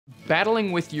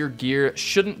Battling with your gear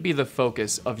shouldn't be the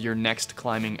focus of your next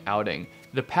climbing outing.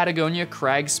 The Patagonia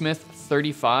Cragsmith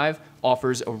 35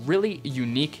 offers a really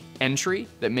unique entry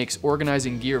that makes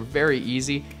organizing gear very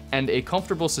easy and a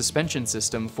comfortable suspension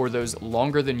system for those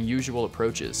longer than usual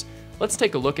approaches. Let's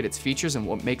take a look at its features and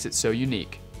what makes it so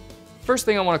unique. First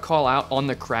thing I want to call out on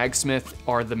the Cragsmith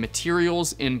are the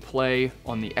materials in play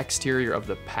on the exterior of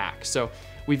the pack. So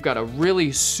we've got a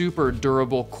really super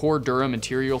durable Core Dura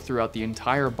material throughout the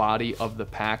entire body of the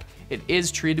pack. It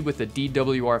is treated with a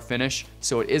DWR finish,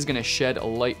 so it is going to shed a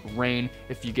light rain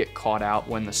if you get caught out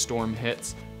when the storm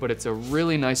hits, but it's a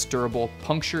really nice durable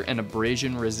puncture and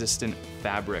abrasion resistant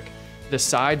fabric. The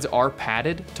sides are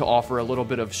padded to offer a little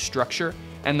bit of structure,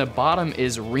 and the bottom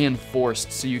is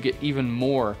reinforced so you get even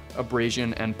more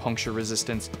abrasion and puncture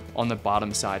resistance on the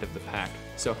bottom side of the pack.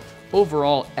 So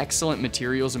overall, excellent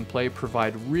materials in play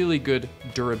provide really good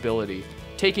durability.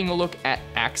 Taking a look at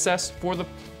access for the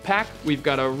pack, we've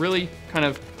got a really kind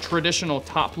of traditional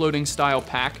top-loading style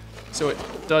pack. So it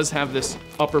does have this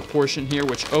upper portion here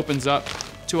which opens up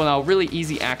to allow really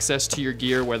easy access to your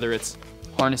gear, whether it's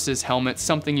harnesses, helmets,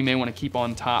 something you may want to keep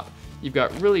on top. You've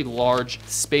got really large,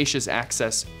 spacious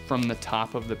access from the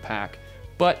top of the pack.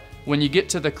 But when you get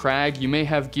to the crag, you may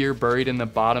have gear buried in the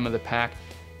bottom of the pack.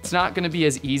 It's not going to be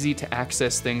as easy to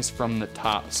access things from the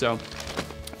top. So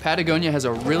Patagonia has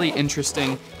a really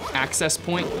interesting access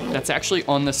point that's actually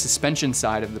on the suspension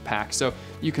side of the pack. So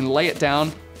you can lay it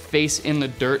down face in the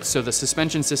dirt so the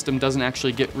suspension system doesn't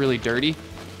actually get really dirty.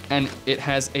 And it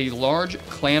has a large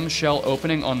clamshell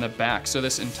opening on the back. So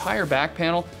this entire back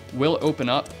panel will open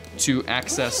up to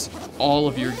access all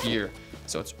of your gear.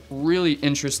 So it's really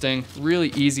interesting, really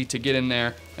easy to get in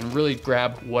there and really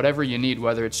grab whatever you need,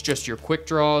 whether it's just your quick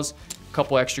draws, a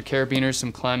couple extra carabiners,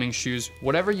 some climbing shoes,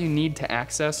 whatever you need to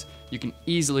access, you can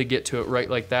easily get to it right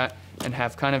like that and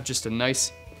have kind of just a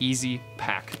nice, easy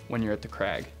pack when you're at the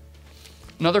crag.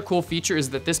 Another cool feature is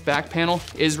that this back panel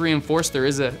is reinforced. There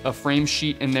is a frame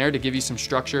sheet in there to give you some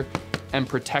structure and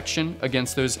protection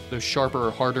against those sharper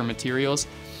or harder materials.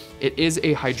 It is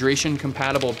a hydration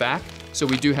compatible back, so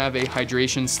we do have a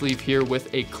hydration sleeve here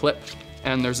with a clip,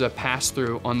 and there's a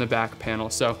pass-through on the back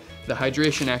panel. So the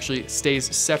hydration actually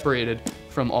stays separated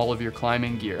from all of your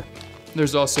climbing gear.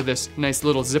 There's also this nice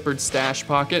little zippered stash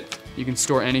pocket. You can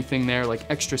store anything there, like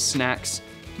extra snacks,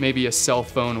 maybe a cell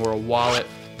phone or a wallet,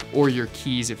 or your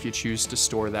keys if you choose to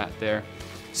store that there.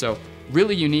 So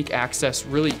really unique access,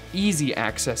 really easy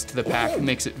access to the pack. It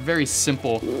makes it very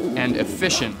simple and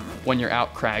efficient when you're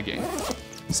out cragging.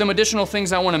 Some additional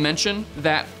things I want to mention: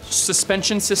 that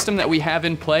suspension system that we have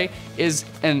in play is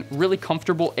a really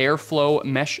comfortable airflow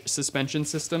mesh suspension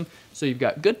system. So you've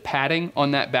got good padding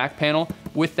on that back panel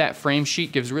with that frame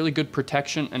sheet, gives really good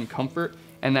protection and comfort,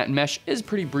 and that mesh is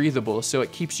pretty breathable, so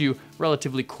it keeps you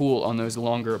relatively cool on those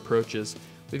longer approaches.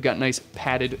 We've got nice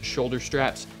padded shoulder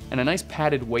straps and a nice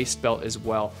padded waist belt as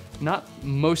well. Not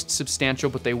most substantial,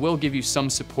 but they will give you some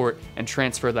support and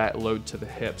transfer that load to the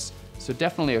hips. So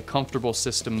definitely a comfortable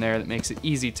system there that makes it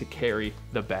easy to carry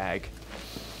the bag.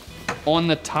 On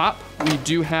the top, we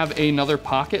do have another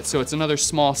pocket, so it's another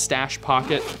small stash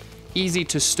pocket. Easy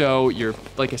to stow your,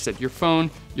 like I said, your phone,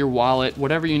 your wallet,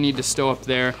 whatever you need to stow up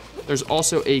there. There's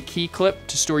also a key clip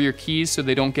to store your keys so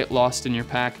they don't get lost in your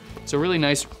pack. So really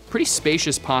nice, pretty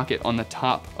spacious pocket on the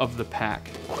top of the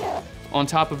pack. On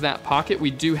top of that pocket,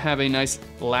 we do have a nice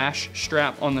lash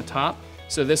strap on the top.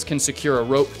 So this can secure a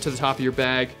rope to the top of your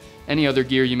bag, any other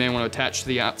gear you may want to attach to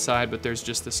the outside, but there's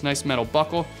just this nice metal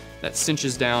buckle that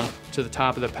cinches down to the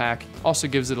top of the pack. Also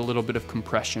gives it a little bit of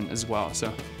compression as well.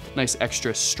 So nice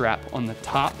extra strap on the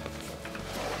top.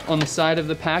 On the side of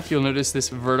the pack, you'll notice this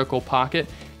vertical pocket.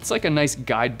 It's like a nice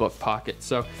guidebook pocket.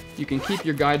 So you can keep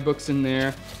your guidebooks in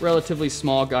there, relatively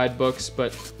small guidebooks,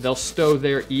 but they'll stow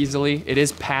there easily. It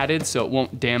is padded, so it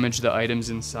won't damage the items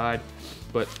inside,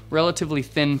 but relatively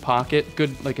thin pocket.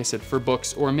 Good, like I said, for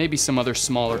books or maybe some other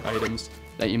smaller items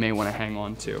that you may want to hang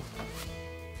on to.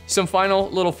 Some final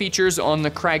little features on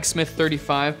the Cragsmith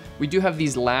 35. We do have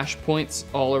these lash points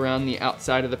all around the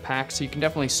outside of the pack, so you can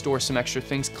definitely store some extra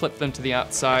things, clip them to the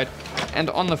outside. And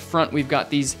on the front, we've got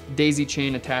these daisy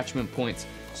chain attachment points.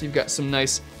 So you've got some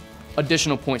nice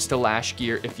additional points to lash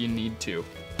gear if you need to.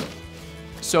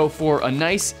 So for a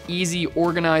nice, easy,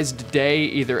 organized day,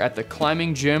 either at the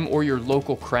climbing gym or your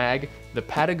local crag, the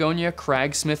Patagonia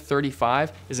Cragsmith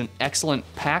 35 is an excellent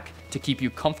pack to keep you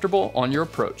comfortable on your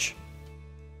approach.